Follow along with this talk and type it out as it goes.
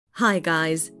Hi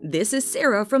guys, this is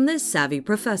Sarah from The Savvy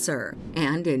Professor,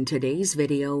 and in today's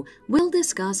video, we'll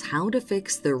discuss how to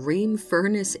fix the Rheem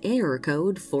Furnace Error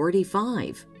Code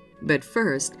 45. But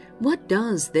first, what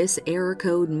does this error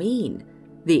code mean?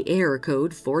 The error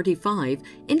code 45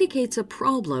 indicates a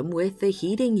problem with the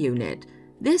heating unit.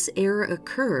 This error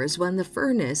occurs when the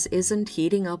furnace isn't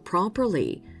heating up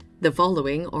properly. The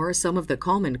following are some of the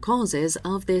common causes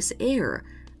of this error: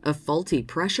 a faulty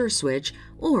pressure switch,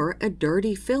 or a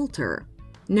dirty filter.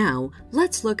 Now,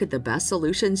 let's look at the best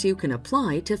solutions you can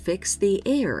apply to fix the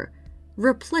error.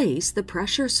 Replace the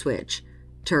pressure switch.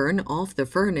 Turn off the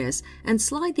furnace and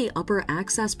slide the upper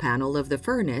access panel of the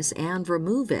furnace and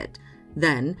remove it.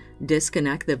 Then,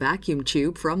 disconnect the vacuum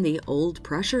tube from the old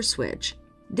pressure switch.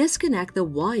 Disconnect the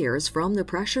wires from the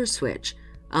pressure switch.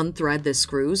 Unthread the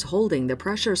screws holding the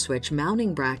pressure switch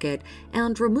mounting bracket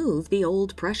and remove the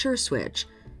old pressure switch.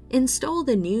 Install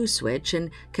the new switch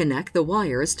and connect the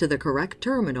wires to the correct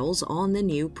terminals on the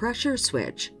new pressure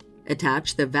switch.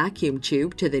 Attach the vacuum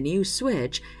tube to the new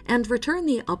switch and return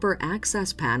the upper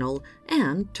access panel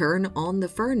and turn on the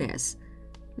furnace.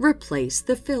 Replace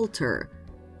the filter.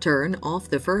 Turn off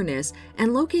the furnace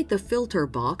and locate the filter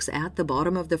box at the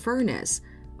bottom of the furnace.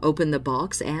 Open the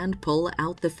box and pull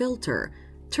out the filter.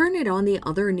 Turn it on the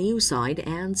other new side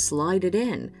and slide it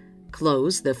in.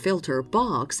 Close the filter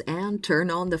box and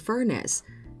turn on the furnace.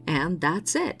 And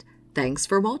that's it. Thanks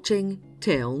for watching.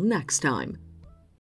 Till next time.